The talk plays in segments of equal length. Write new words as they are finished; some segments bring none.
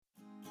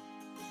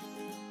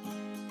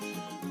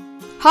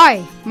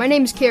Hi, my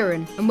name is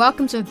Kieran, and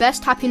welcome to the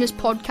best happiness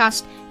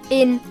podcast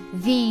in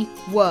the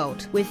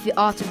world with The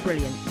Art of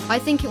Brilliant. I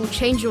think it will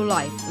change your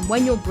life, and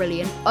when you're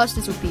brilliant, us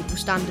little people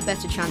stand a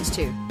better chance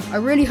too. I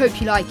really hope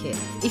you like it.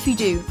 If you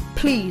do,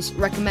 please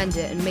recommend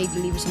it and maybe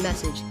leave us a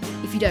message.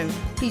 If you don't,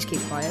 please keep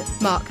quiet.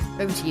 Mark,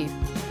 over to you.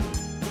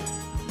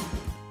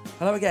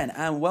 Hello again,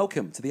 and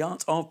welcome to The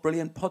Art of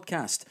Brilliant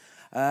podcast,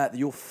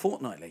 your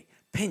fortnightly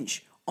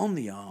pinch on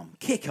the arm,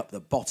 kick up the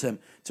bottom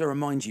to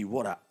remind you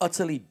what an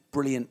utterly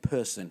brilliant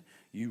person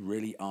you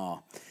really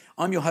are.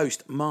 I'm your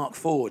host, Mark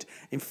Ford.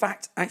 In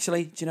fact,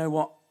 actually, do you know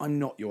what? I'm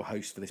not your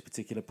host for this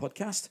particular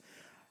podcast.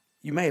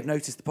 You may have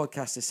noticed the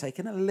podcast has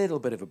taken a little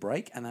bit of a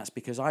break, and that's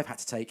because I've had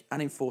to take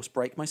an enforced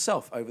break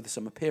myself over the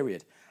summer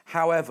period.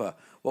 However,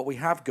 what we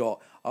have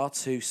got are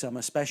two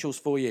summer specials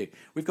for you.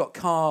 We've got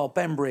Carl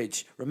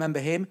Bembridge, remember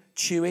him?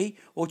 Chewy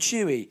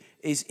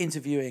is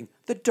interviewing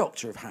the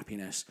Doctor of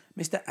Happiness,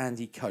 Mr.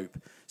 Andy Cope.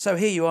 So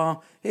here you are,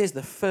 here's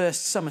the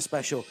first summer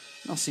special,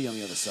 and I'll see you on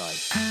the other side.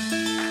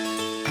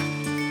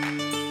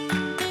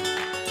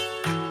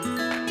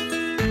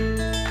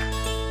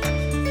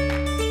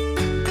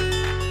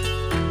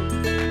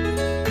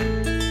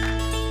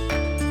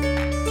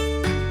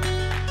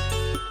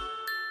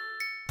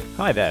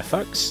 Hi there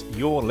folks,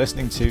 you're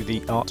listening to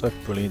the Art of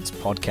Brilliance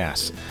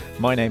podcast.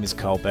 My name is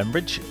Carl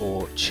Bembridge,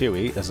 or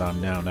Chewy as I'm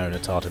now known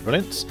at Art of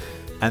Brilliance,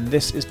 and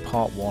this is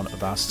part one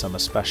of our summer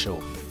special,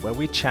 where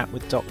we chat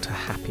with Dr.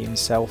 Happy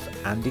himself,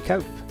 Andy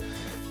Cope,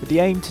 with the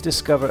aim to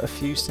discover a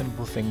few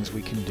simple things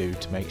we can do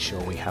to make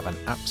sure we have an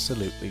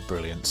absolutely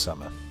brilliant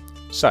summer.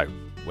 So,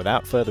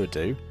 without further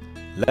ado,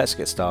 let's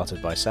get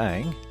started by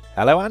saying,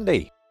 hello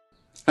Andy!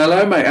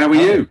 Hello mate, how are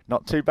you?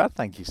 Not too bad,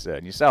 thank you sir,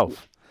 and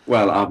yourself?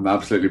 Well, I'm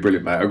absolutely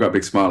brilliant, mate. I've got a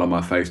big smile on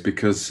my face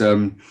because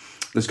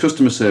there's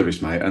customer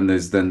service, mate, and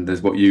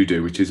there's what you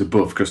do, which is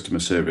above customer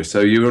service. So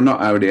you are not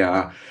only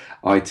our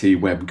IT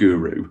web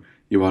guru,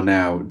 you are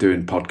now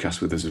doing podcasts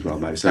with us as well,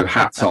 mate. So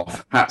hats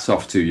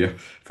off to you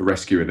for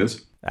rescuing us.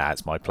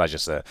 It's my pleasure,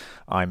 sir.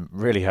 I'm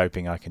really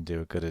hoping I can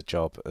do a good a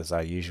job as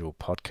our usual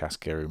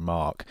podcast guru,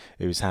 Mark,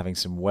 who's having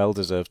some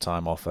well-deserved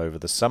time off over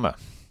the summer.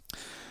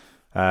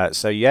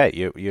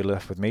 You're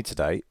left with me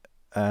today.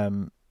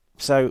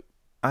 So,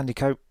 Andy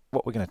Cope,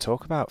 what we're going to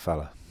talk about,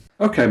 fella?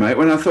 Okay, mate.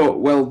 Well, I thought,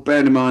 well,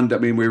 bearing in mind, I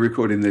mean, we're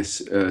recording this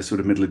sort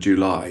of middle of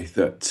July,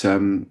 that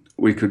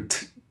we could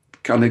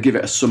kind of give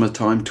it a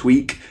summertime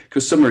tweak,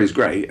 because summer is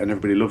great and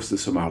everybody loves the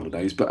summer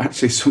holidays, but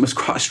actually summer's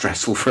quite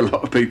stressful for a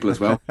lot of people as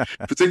well,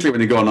 particularly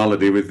when you go on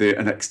holiday with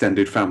an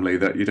extended family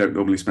that you don't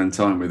normally spend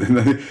time with, and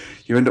then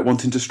you end up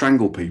wanting to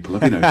strangle people.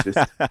 Have you noticed?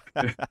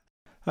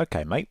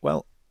 Okay, mate.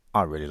 Well,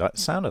 I really like the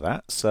sound of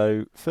that.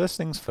 So, first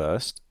things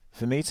first,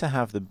 for me to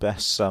have the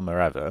best summer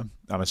ever,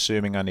 I'm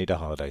assuming I need a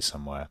holiday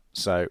somewhere.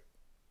 So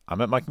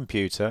I'm at my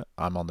computer,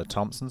 I'm on the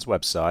Thompson's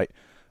website.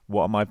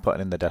 What am I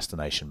putting in the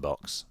destination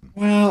box?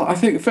 Well, I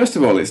think, first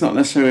of all, it's not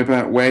necessarily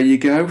about where you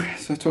go.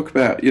 So I talk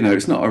about,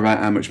 it's not about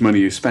how much money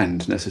you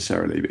spend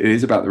necessarily. It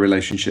is about the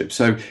relationship.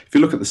 So if you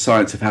look at the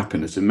science of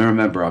happiness, and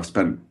remember, I've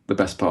spent the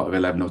best part of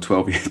 11 or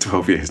 12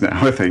 years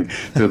now, I think,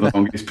 to the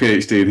longest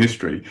PhD in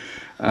history.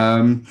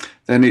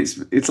 Then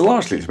it's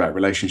largely about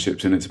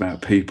relationships and it's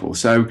about people.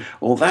 So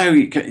although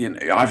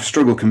I've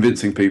struggled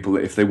convincing people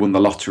that if they won the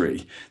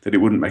lottery that it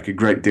wouldn't make a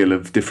great deal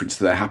of difference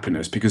to their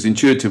happiness, because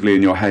intuitively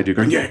in your head you're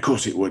going, yeah, of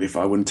course it would if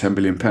I won £10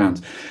 billion.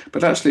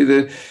 But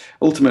actually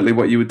ultimately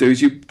what you would do is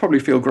you'd probably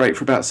feel great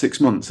for about 6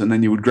 months and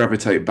then you would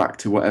gravitate back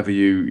to whatever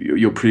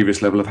your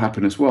previous level of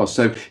happiness was.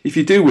 So if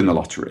you do win the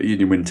lottery and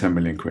you win 10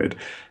 million quid,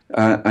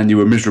 and you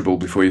were miserable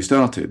before you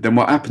started, then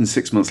what happens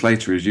 6 months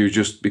later is you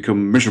just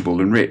become miserable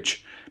and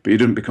rich, but you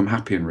didn't become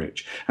happy and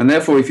rich. And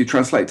therefore, if you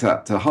translate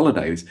that to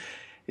holidays,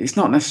 it's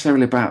not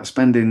necessarily about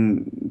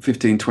spending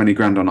 15, 20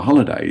 grand on a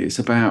holiday. It's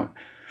about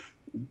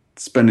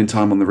spending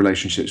time on the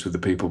relationships with the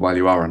people while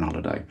you are on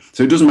holiday.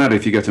 So it doesn't matter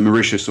if you go to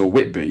Mauritius or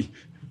Whitby,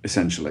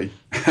 essentially,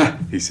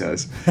 he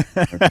says.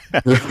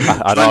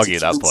 I'd argue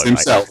that point,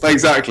 himself. Mate.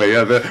 Exactly.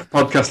 Yeah, the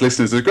podcast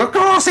listeners have gone, of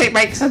course it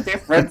makes a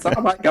difference.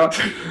 Oh my God.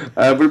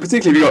 But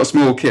particularly if you've got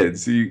small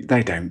kids,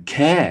 they don't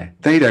care.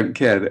 They don't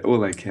care. All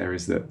they care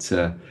is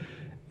that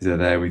they're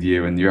there with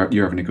you and you're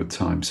having a good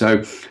time.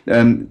 So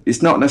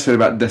it's not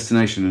necessarily about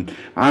destination.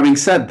 Having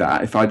said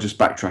that, if I just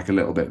backtrack a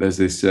little bit, there's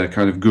this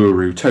kind of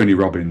guru, Tony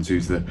Robbins,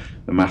 who's the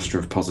master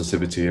of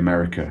positivity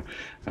America.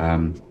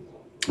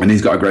 And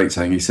he's got a great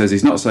saying. He says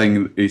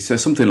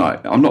something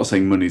like, I'm not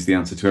saying money's the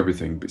answer to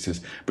everything, but he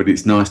says, but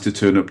it's nice to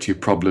turn up to your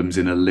problems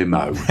in a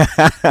limo.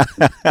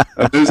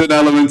 There's an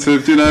element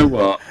of, do you know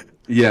what?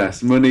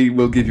 Yes, money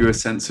will give you a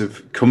sense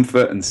of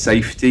comfort and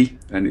safety,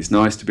 and it's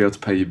nice to be able to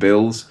pay your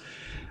bills,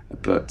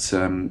 but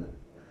it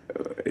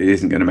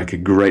isn't going to make a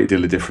great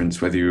deal of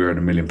difference whether you earn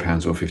 £1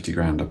 million or 50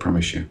 grand, I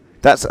promise you.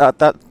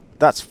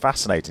 That's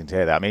fascinating to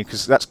hear that. I mean,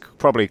 because that's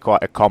probably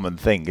quite a common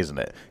thing, isn't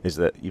it? Is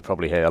that you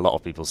probably hear a lot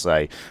of people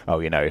say, "Oh,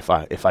 if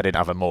I didn't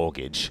have a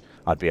mortgage,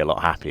 I'd be a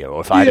lot happier.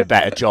 Or if I had a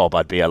better job,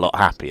 I'd be a lot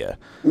happier.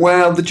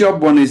 Well, the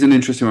job one is an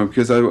interesting one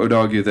because I would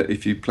argue that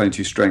if you play to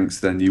your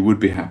strengths, then you would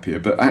be happier.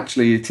 But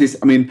actually, it is.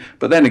 I mean,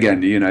 but then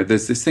again,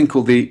 there's this thing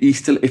called the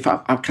Easter.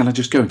 Can I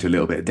just go into a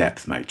little bit of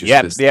depth, mate?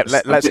 Let's do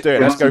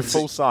it. Let's go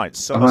full science.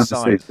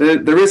 Science.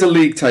 There is a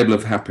league table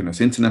of happiness,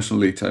 international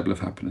league table of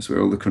happiness,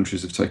 where all the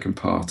countries have taken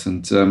part,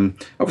 and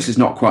obviously it's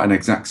not quite an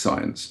exact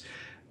science.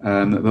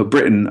 But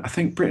Britain, I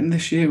think Britain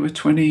this year we're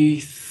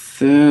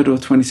 23rd or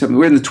 27th.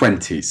 We're in the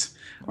 20s.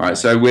 All right,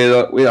 so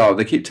we are.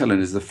 They keep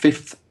telling us the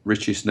 5th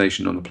richest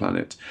nation on the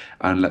planet,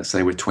 and let's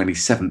say we're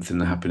 27th in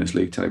the happiness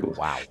league table.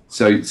 Wow.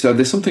 So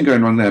there's something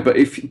going wrong there.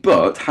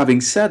 But having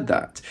said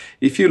that,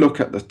 if you look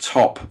at the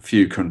top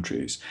few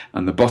countries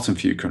and the bottom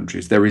few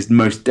countries, there is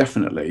most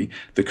definitely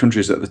the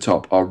countries at the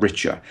top are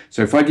richer.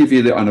 So if I give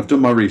you and I've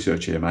done my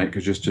research here, mate,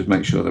 because just to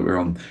make sure that we're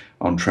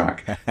on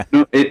track.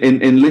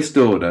 in list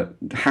order,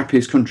 the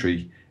happiest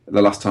country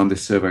the last time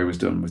this survey was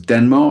done was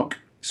Denmark,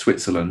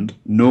 Switzerland,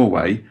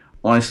 Norway,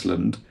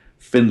 Iceland,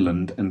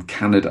 Finland and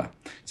Canada.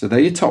 So they're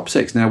your top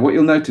 6. Now what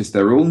you'll notice,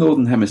 they're all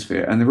Northern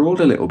Hemisphere and they're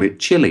all a little bit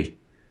chilly.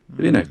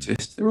 Have you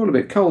noticed? They're all a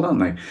bit cold, aren't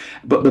they?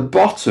 But the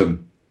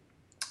bottom,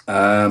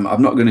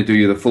 I'm not going to do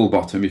you the full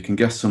bottom, you can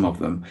guess some of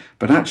them,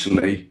 but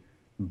actually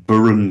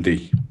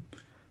Burundi.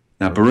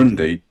 Now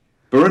Burundi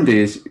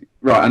is,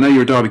 right, I know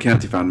you're a Derby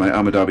County fan, mate,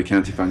 I'm a Derby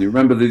County fan. You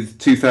remember the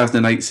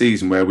 2008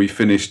 season where we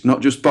finished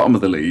not just bottom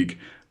of the league,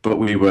 but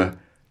we were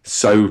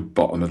so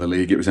bottom of the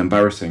league, it was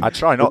embarrassing. I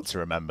try not to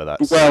remember that.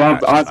 Well,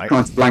 I've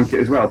tried to blank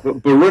it as well. But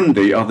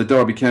Burundi are the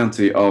Derby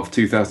County of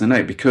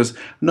 2008 because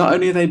not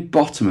only are they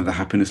bottom of the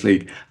Happiness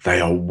League,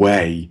 they are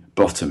way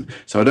bottom.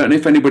 So I don't know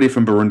if anybody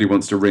from Burundi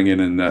wants to ring in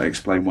and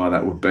explain why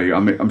that would be.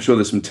 I'm sure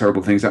there's some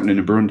terrible things happening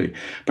in Burundi.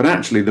 But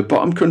actually, the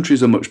bottom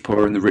countries are much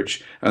poorer and the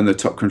rich and the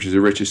top countries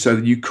are richer. So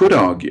you could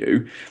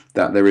argue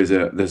that there's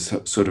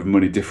a sort of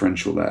money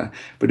differential there.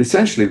 But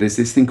essentially, there's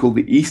this thing called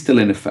the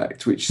Easterlin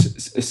effect, which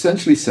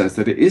essentially says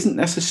that it isn't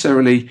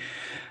necessarily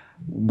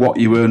what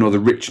you earn or the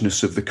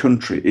richness of the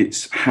country.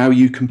 It's how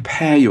you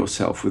compare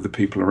yourself with the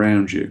people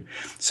around you.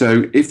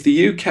 So if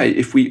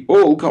we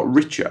all got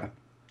richer,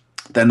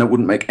 then that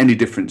wouldn't make any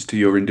difference to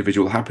your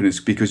individual happiness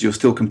because you're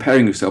still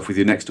comparing yourself with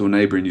your next door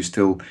neighbour and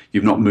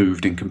you've not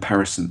moved in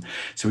comparison.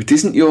 So it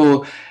isn't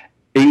your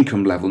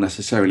income level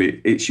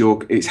necessarily,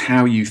 it's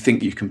how you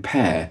think you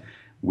compare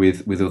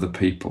with other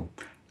people.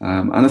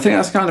 And I think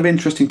that's kind of an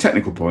interesting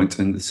technical point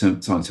in the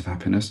science of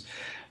happiness.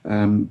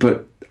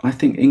 But I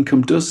think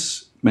income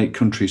does make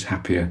countries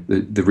happier.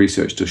 The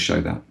research does show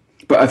that.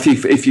 But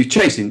if you're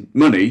chasing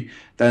money,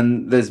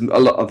 then there's a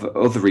lot of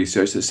other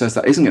research that says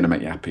that isn't going to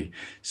make you happy.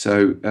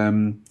 So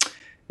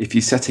if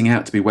you're setting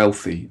out to be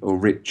wealthy or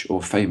rich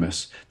or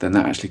famous, then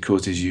that actually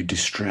causes you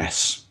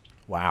distress.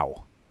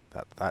 Wow.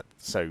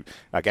 So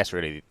I guess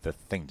really the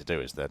thing to do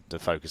is to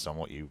focus on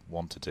what you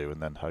want to do and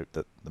then hope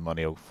that the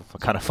money will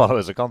kind of follow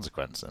as a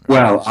consequence.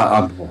 Well,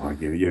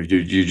 you're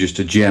just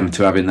a gem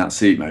to have in that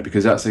seat, mate,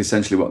 because that's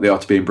essentially what the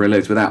art of being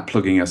brilliant is without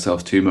plugging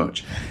ourselves too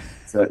much.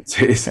 So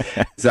it's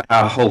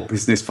our whole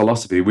business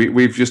philosophy.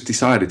 We've just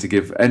decided to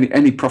give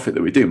any profit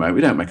that we do, mate.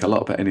 We don't make a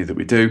lot, but any that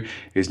we do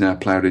is now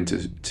ploughed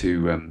into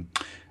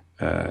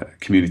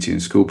community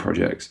and school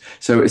projects.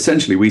 So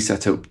essentially, we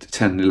set up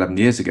 10, 11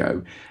 years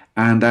ago,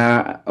 and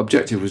our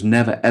objective was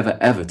never, ever,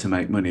 ever to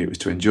make money. It was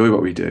to enjoy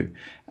what we do.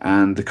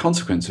 And the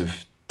consequence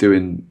of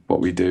doing what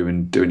we do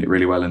and doing it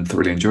really well and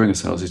thoroughly enjoying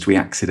ourselves is we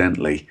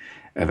accidentally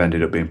have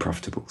ended up being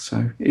profitable.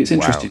 So it's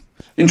interesting.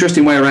 Wow.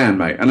 Interesting way around,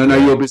 mate. And I know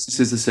your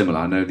businesses are similar.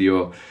 I know that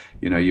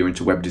you're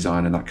into web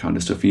design and that kind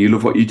of stuff, and you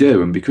love what you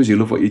do. And because you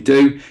love what you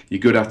do, you're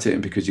good at it.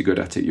 And because you're good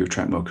at it, you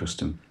attract more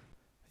custom.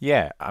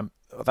 Yeah,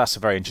 that's a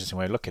very interesting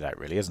way of looking at it,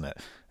 really, isn't it?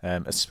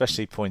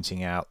 Especially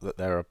pointing out that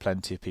there are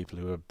plenty of people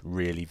who are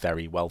really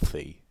very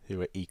wealthy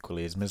who are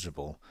equally as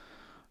miserable.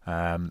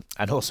 And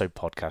also,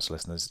 podcast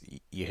listeners,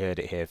 you heard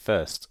it here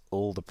first.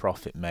 All the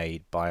profit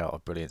made by Art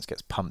of Brilliance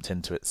gets pumped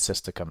into its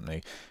sister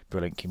company,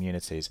 Brilliant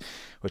Communities,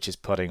 which is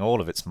putting all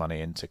of its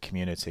money into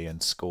community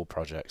and school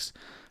projects.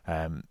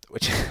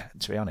 Which,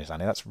 to be honest,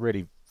 Annie, that's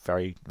really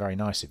very, very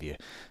nice of you.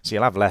 So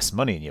you'll have less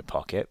money in your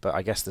pocket, but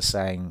I guess the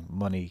saying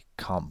 "money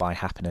can't buy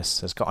happiness"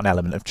 has got an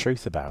element of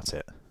truth about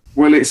it.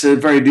 Well, it's a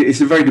very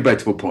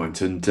debatable point,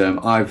 and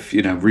I've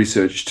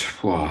researched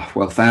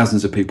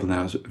thousands of people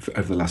now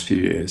over the last few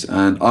years,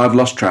 and I've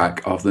lost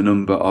track of the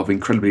number of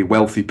incredibly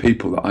wealthy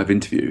people that I've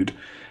interviewed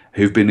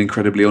who've been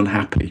incredibly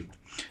unhappy,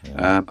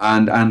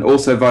 and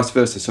also vice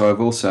versa. So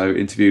I've also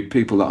interviewed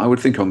people that I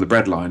would think on the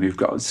breadline who've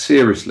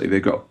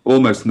got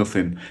almost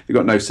nothing, they've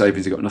got no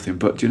savings, they've got nothing.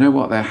 But do you know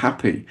what? They're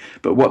happy.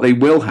 But what they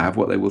will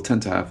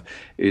tend to have,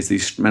 is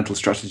these mental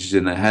strategies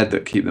in their head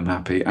that keep them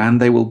happy, and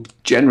they will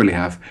generally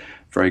have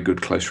very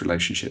good close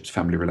relationships,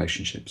 family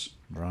relationships.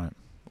 Right.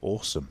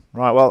 Awesome.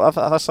 Right. Well,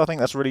 I think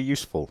that's really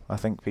useful. I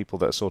think people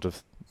that are sort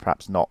of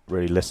perhaps not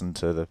really listened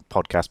to the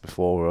podcast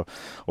before,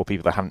 or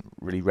people that haven't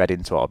really read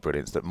into Art of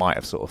Brilliance that might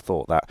have sort of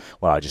thought that,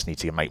 well, I just need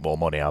to make more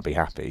money, I'll be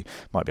happy,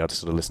 might be able to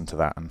sort of listen to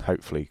that and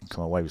hopefully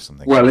come away with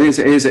something. Well,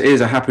 here's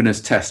a happiness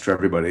test for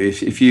everybody.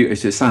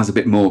 It sounds a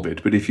bit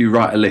morbid, but if you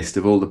write a list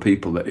of all the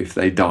people that if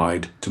they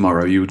died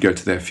tomorrow, you would go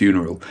to their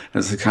funeral.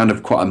 That's a kind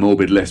of quite a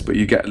morbid list, but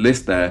you get a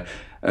list there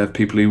of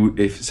people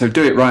who, so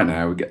do it right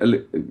now,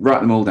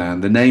 write them all down,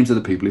 the names of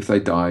the people, if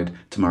they died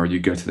tomorrow, you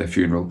go to their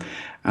funeral,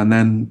 and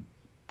then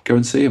go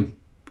and see them.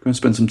 Go and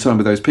spend some time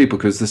with those people,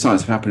 because the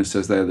Science of Happiness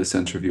says they're the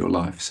centre of your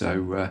life.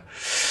 So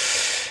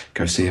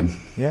go see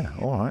them. Yeah,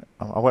 all right.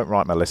 I won't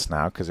write my list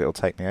now because it'll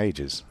take me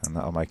ages, and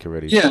that'll make a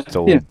really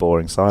dull,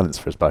 boring silence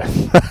for us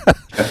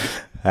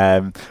both.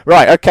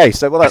 Right, okay,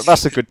 so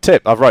that's a good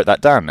tip. I've wrote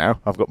that down now.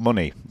 I've got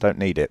money, don't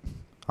need it.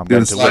 I'm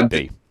going to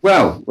Whitby.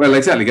 Well,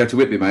 exactly. Go to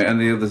Whitby, mate. And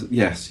the others,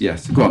 yes.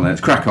 Go on,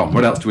 let's crack on.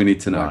 What else do we need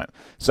to know? Right.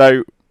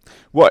 So,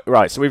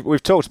 So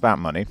we've talked about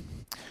money.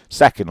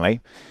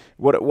 Secondly,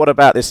 what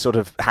about this sort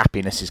of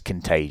happiness is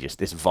contagious?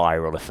 This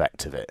viral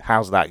effect of it.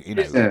 How's that?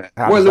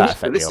 How does that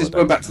affect this is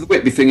going back to the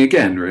Whitby thing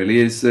again. Really,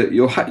 is that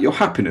your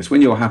happiness.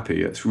 When you're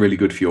happy, it's really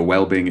good for your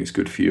well-being. It's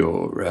good for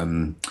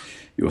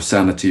your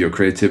sanity, your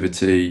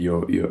creativity,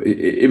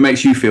 it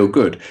makes you feel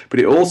good, but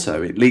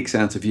it leaks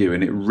out of you,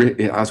 and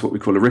it has what we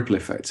call a ripple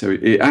effect. So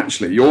it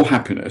actually, your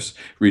happiness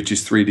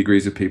reaches 3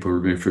 degrees of people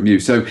removed from you.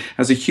 So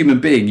as a human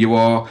being,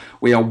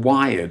 we are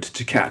wired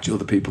to catch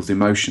other people's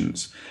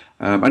emotions.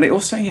 And it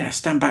also,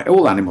 stand back.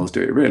 All animals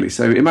do it, really.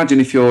 So imagine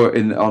if you're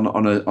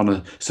on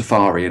a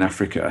safari in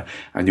Africa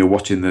and you're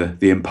watching the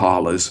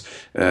impalas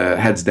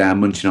heads down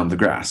munching on the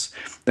grass.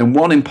 Then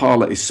one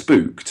impala is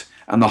spooked,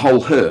 and the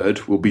whole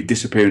herd will be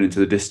disappearing into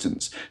the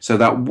distance. So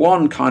that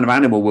one kind of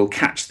animal will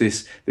catch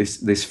this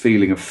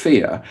feeling of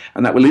fear,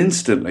 and that will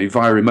instantly,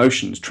 via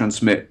emotions,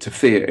 transmit to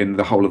fear in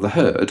the whole of the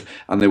herd,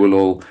 and they will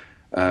all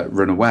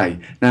run away.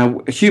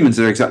 Now, humans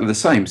are exactly the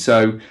same.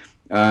 So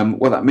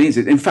what that means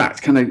is, in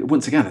fact,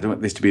 once again, I don't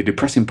want this to be a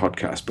depressing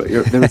podcast, but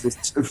there was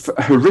this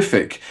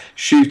horrific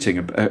shooting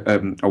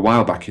a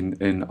while back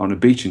on a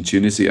beach in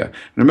Tunisia. And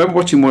I remember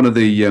watching one of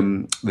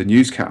the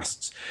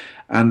newscasts.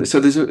 And so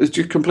there's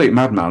a complete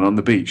madman on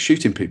the beach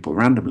shooting people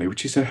randomly,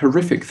 which is a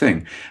horrific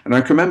thing. And I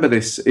can remember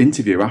this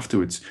interview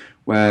afterwards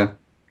where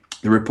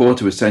the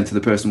reporter was saying to the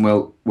person,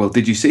 well,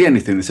 did you see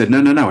anything? They said,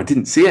 no, I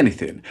didn't see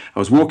anything. I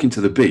was walking to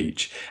the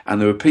beach,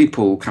 and there were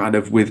people kind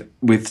of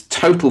with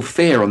total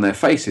fear on their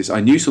faces.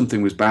 I knew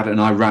something was bad, and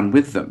I ran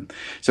with them.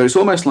 So it's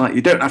almost like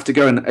you don't have to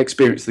go and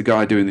experience the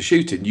guy doing the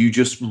shooting. You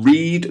just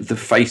read the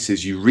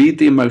faces, you read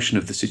the emotion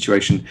of the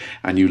situation,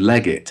 and you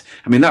leg it.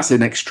 I mean, that's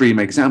an extreme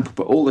example,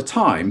 but all the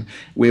time,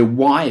 we're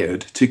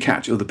wired to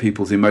catch other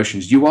people's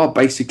emotions. You are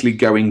basically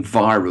going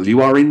viral.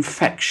 You are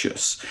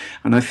infectious.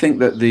 And I think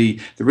that the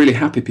really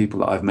happy people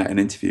that I've met and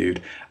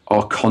interviewed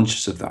are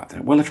conscious of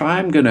that. Well, if I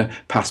am going to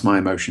pass my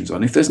emotions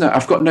on,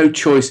 I've got no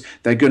choice,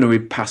 they're going to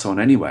pass on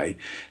anyway,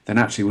 then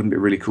actually wouldn't it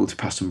be really cool to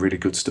pass some really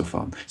good stuff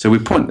on? So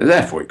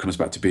therefore it comes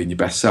back to being your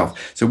best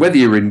self. So whether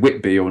you're in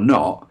Whitby or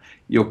not,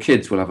 your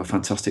kids will have a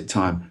fantastic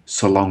time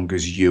so long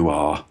as you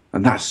are.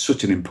 And that's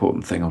such an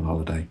important thing on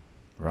holiday.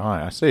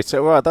 Right, I see.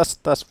 So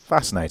that's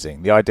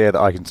fascinating. The idea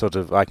that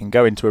I can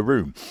go into a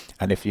room,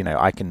 and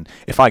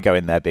if I go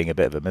in there being a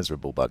bit of a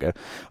miserable bugger,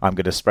 I'm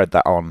going to spread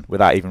that on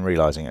without even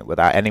realising it,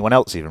 without anyone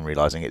else even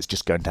realising it's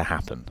just going to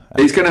happen.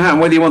 It's going to happen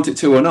whether you want it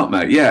to or not,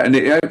 mate. Yeah, and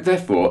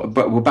therefore,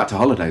 but we're back to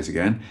holidays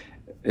again.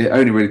 It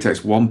only really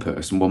takes one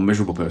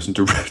miserable person,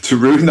 to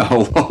ruin the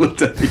whole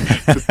holiday.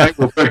 They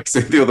will fix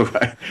it the other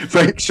way.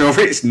 Make sure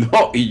it's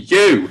not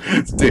you,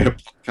 dear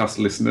podcast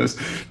listeners.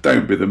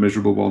 Don't be the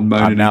miserable one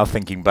moaning. I'm now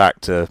thinking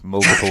back to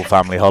multiple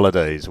family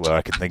holidays where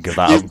I can think of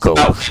that uncle.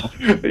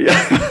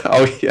 Yeah.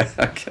 Oh, yeah.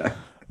 Okay.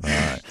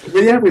 Right.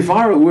 Well, yeah, we're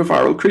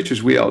viral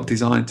creatures. We are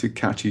designed to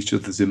catch each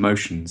other's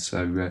emotions. So,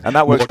 and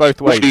that works both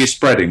ways. What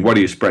are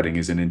you spreading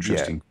is an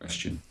interesting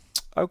question.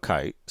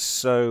 Okay,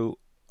 so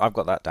I've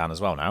got that down as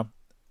well now.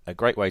 A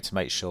great way to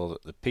make sure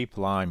that the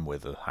people I'm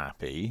with are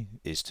happy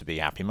is to be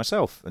happy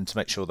myself, and to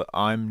make sure that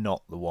I'm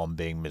not the one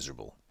being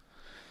miserable.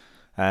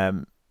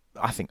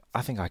 I think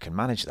I can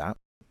manage that.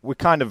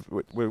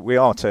 We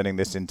are turning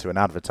this into an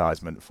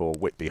advertisement for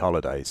Whitby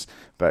holidays,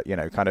 but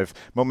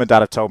Mum and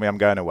Dad have told me I'm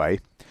going away.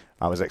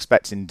 I was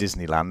expecting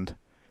Disneyland.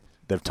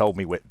 They've told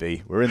me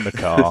Whitby. We're in the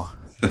car,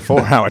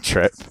 4-hour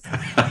trip.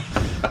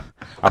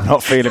 I'm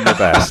not feeling the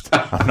best.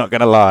 I'm not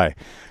going to lie.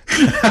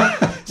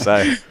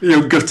 So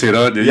you're gutted,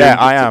 aren't you? Yeah,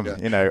 I am.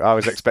 I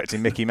was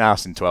expecting Mickey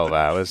Mouse in 12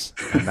 hours,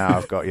 and now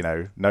I've got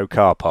no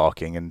car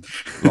parking and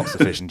lots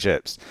of fish and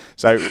chips.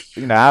 So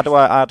how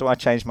do I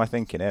change my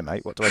thinking here,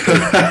 mate? What do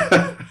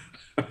I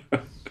do?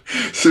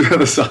 So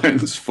the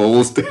science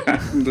falls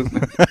down,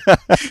 doesn't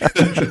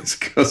it? Just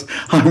because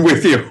I'm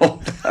with you all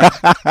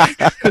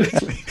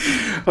day.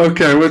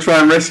 Okay, we'll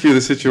try and rescue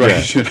the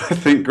situation. Yeah. I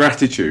think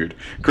gratitude,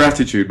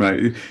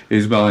 mate,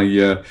 is my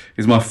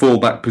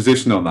fallback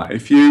position on that.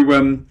 If you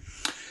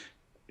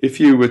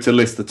were to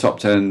list the top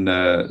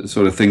 10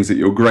 sort of things that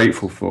you're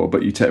grateful for,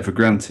 but you take for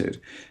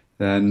granted,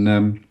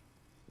 then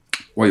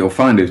what you'll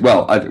find is,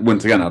 well,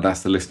 once again, I'd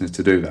ask the listeners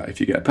to do that. If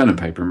you get a pen and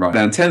paper and write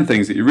down 10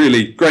 things that you're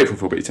really grateful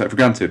for but you take for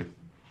granted,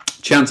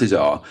 chances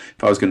are,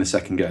 if I was going to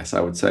second guess, I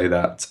would say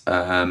that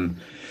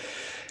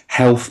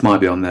health might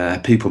be on there,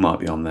 people might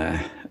be on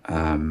there,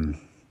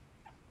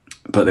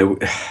 but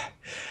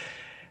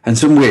and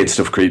some weird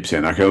stuff creeps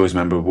in. I can always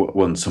remember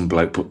once some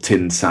bloke put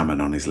tinned salmon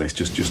on his list,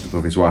 just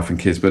above his wife and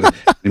kids. But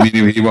I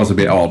mean, he was a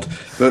bit odd.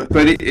 But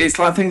it's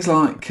like things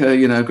like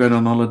going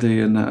on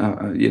holiday and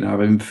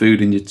having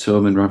food in your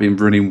tum and having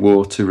running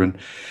water and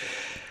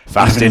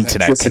fast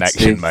internet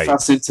connection, mate.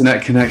 Fast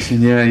internet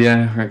connection,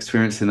 yeah. We're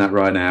experiencing that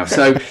right now.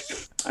 So.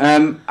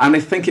 And I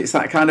think it's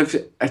that kind of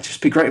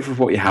just be grateful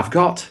for what you have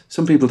got.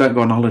 Some people don't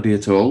go on holiday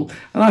at all,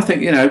 and I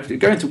think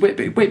going to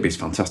Whitby's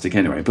fantastic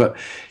anyway. But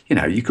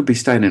you could be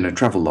staying in a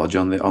travel lodge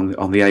on the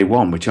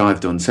A1, which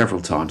I've done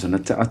several times, and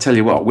I tell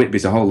you what,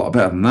 Whitby's a whole lot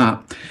better than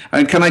that.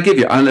 And can I give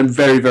you on a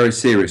very, very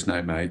serious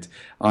note, mate?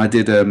 I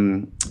did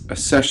a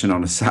session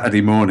on a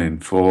Saturday morning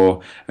for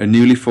a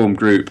newly formed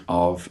group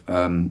of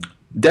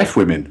deaf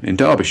women in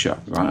Derbyshire,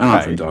 right? And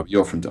I'm from Derby,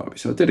 you're from Derby,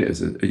 so I did it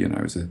as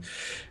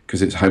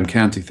because it's a home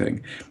county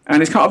thing,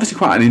 and it's obviously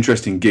quite an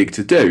interesting gig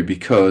to do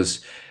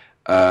because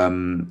he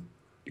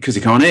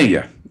can't hear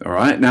you. All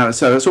right, now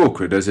so it's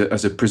awkward as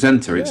a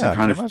presenter. It's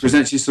kind of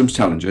presents you some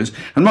challenges.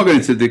 I'm not going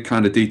into the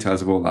kind of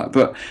details of all that,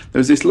 but there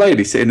was this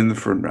lady sitting in the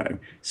front row,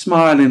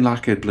 smiling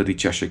like a bloody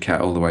Cheshire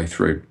cat all the way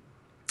through.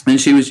 And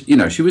she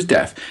was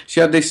deaf. She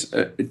had this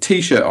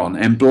T-shirt on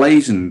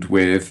emblazoned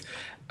with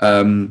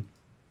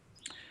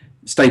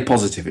 "Stay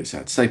positive," it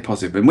said. "Stay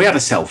positive." And we had a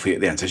selfie at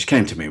the end. So she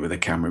came to me with a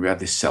camera. We had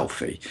this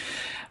selfie.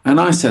 And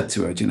I said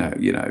to her,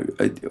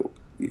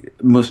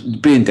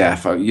 being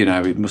deaf,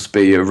 it must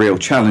be a real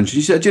challenge.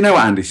 She said, "Do you know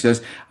what, Andy?" She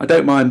says, "I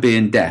don't mind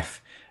being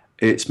deaf.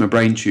 It's my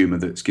brain tumour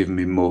that's given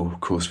me more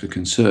cause for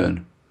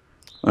concern."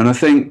 And I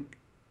think,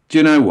 do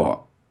you know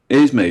what?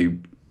 Here's me.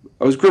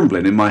 I was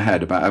grumbling in my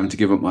head about having to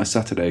give up my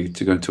Saturday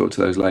to go and talk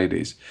to those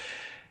ladies.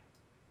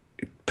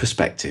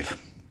 Perspective.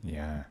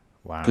 Yeah.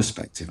 Wow.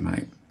 Perspective,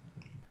 mate.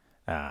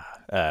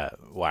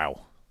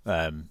 Wow.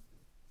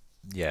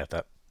 Yeah,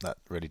 that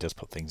really does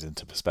put things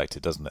into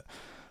perspective, doesn't it?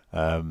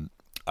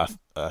 I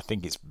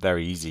think it's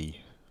very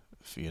easy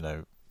for you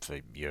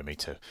and me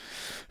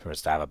for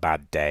us to have a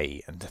bad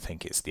day and to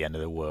think it's the end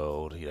of the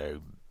world.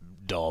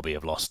 Derby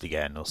have lost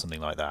again or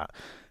something like that.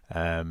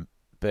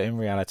 But in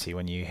reality,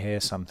 when you hear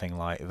something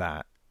like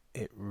that,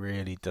 it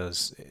really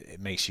does. It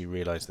makes you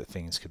realise that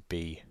things could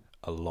be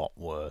a lot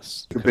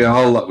worse. Could be a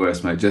whole lot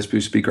worse, mate. Just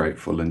be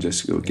grateful and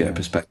just get a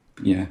perspective.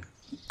 Yeah.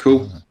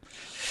 Cool.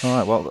 All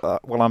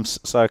right. Well, I'm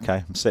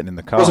okay. I'm sitting in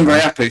the car. I wasn't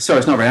very happy. Sorry,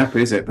 it's not very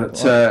happy, is it?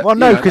 But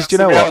no, because do you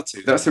know what?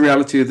 That's the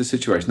reality of the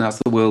situation. That's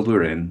the world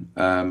we're in,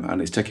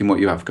 and it's taking what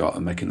you have got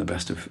and making the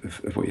best of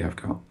what you have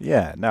got.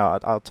 Yeah. No,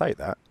 I'll take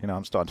that.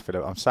 I'm starting to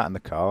feel. I'm sat in the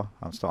car.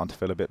 I'm starting to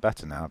feel a bit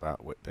better now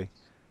about Whitby.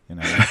 You're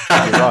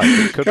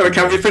right.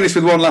 Can we finish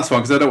with one last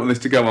one? Because I don't want this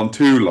to go on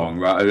too long,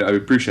 right? I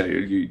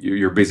appreciate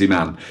you're a busy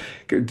man.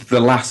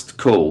 The last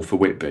call for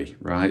Whitby,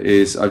 right,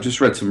 is I've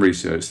just read some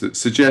research that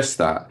suggests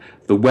that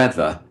the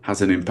weather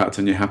has an impact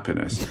on your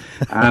happiness.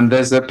 And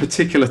there's a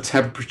particular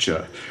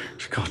temperature,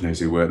 God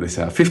knows who worked this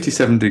out,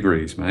 57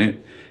 degrees, mate,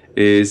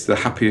 is the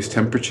happiest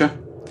temperature.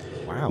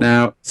 Wow.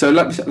 Now, so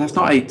that's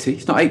not 80.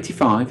 It's not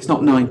 85. It's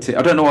not 90.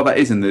 I don't know what that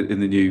is in the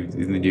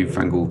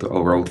newfangled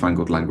or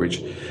old-fangled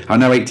language. I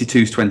know 82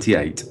 is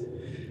 28,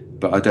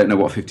 but I don't know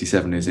what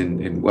 57 is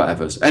in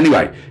whatever's.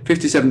 Anyway,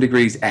 57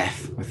 degrees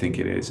F, I think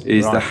it is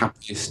right. The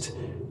happiest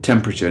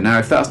temperature. Now,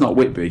 if that's not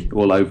Whitby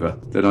all over,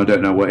 then I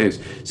don't know what is.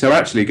 So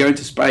actually, going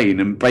to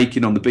Spain and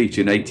baking on the beach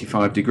in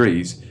 85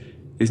 degrees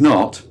is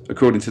not,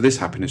 according to this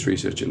happiness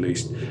research at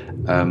least,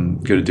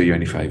 going to do you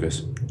any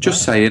favours.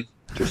 Just saying.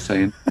 Do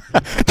you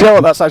know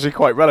what? That's actually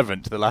quite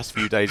relevant to the last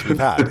few days we've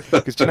had.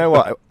 Because do you know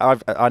what?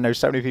 I know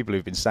so many people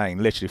who've been saying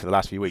literally for the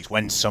last few weeks,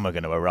 when's summer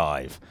going to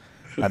arrive?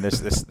 And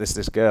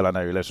this girl I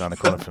know who lives around the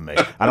corner from me.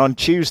 And on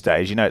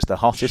Tuesdays, it's the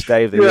hottest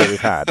day of the year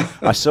we've had.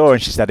 I saw her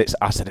and she said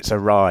I said it's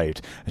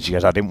arrived. And she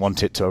goes, I didn't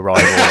want it to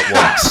arrive all at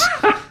once.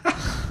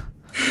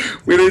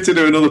 We need to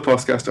do another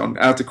podcast on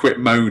how to quit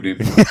moaning.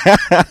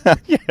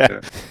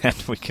 Yeah.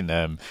 And we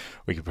can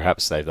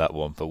perhaps save that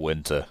one for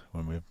winter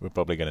when we're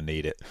probably going to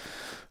need it.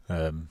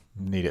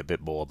 Need it a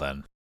bit more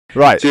then.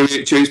 Right.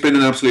 Chewie, it's been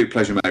an absolute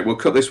pleasure, mate. We'll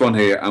cut this one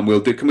here and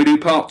can we do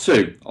part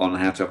 2 on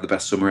how to have the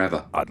best summer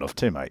ever? I'd love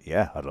to, mate.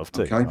 Yeah, I'd love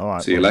to. Okay. All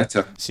right. See you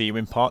later. See you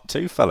in part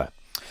 2, fella.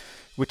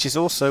 Which is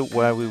also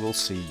where we will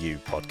see you,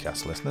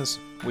 podcast listeners.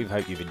 We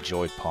hope you've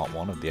enjoyed part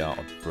 1 of the Art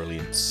of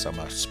Brilliance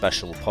Summer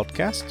Special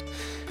podcast.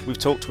 We've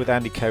talked with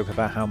Andy Cope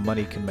about how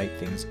money can make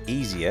things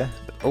easier,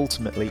 but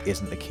ultimately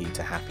isn't the key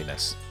to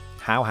happiness.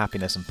 How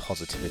happiness and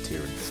positivity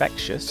are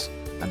infectious,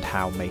 and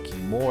how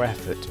making more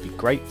effort to be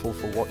grateful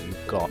for what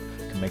you've got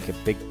can make a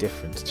big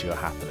difference to your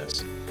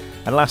happiness.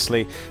 And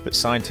lastly, that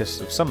scientists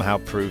have somehow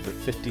proved that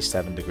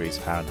 57 degrees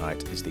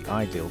Fahrenheit is the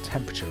ideal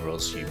temperature for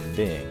us human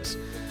beings.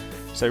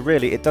 So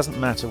really, it doesn't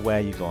matter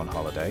where you go on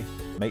holiday.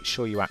 Make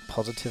sure you act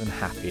positive and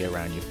happy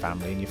around your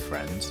family and your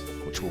friends,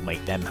 which will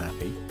make them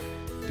happy.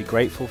 Be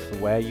grateful for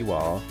where you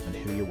are and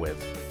who you're with.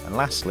 And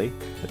lastly,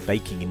 that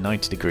baking in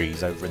 90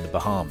 degrees over in the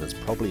Bahamas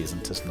probably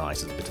isn't as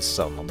nice as a bit of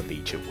sun on the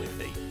beach at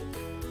Whitby.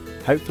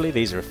 Hopefully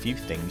these are a few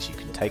things you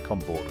can take on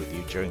board with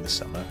you during the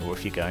summer, or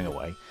if you're going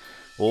away,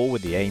 all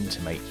with the aim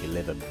to make you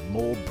live a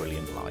more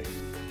brilliant life.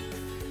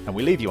 And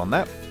we leave you on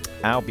that.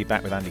 I'll be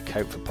back with Andy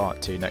Cope for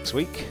part 2 next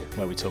week,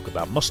 where we talk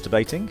about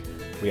masturbating.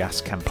 We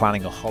ask, can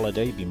planning a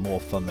holiday be more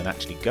fun than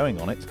actually going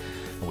on it?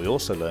 And we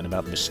also learn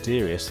about the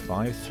mysterious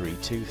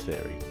 5-3-2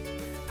 theory.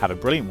 Have a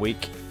brilliant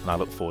week, and I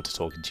look forward to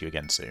talking to you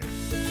again soon.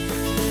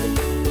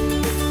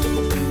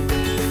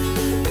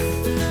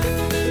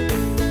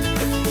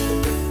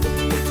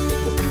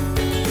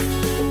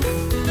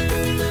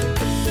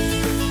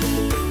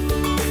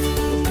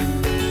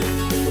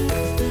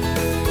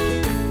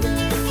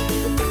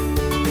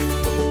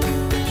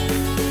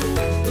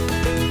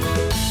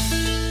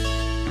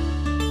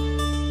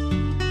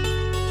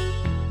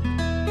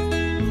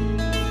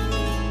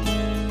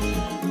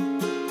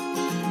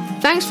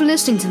 Thanks for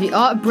listening to the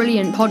Art of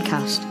Brilliant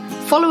podcast.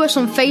 Follow us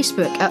on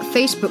Facebook at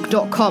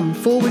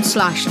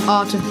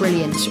facebook.com/Art of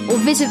Brilliance or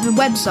visit the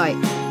website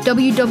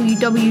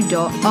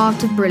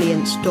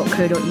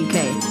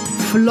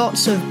www.artofbrilliance.co.uk for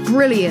lots of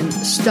brilliant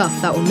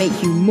stuff that will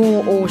make you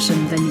more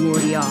awesome than you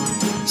already are.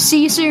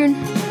 See you soon!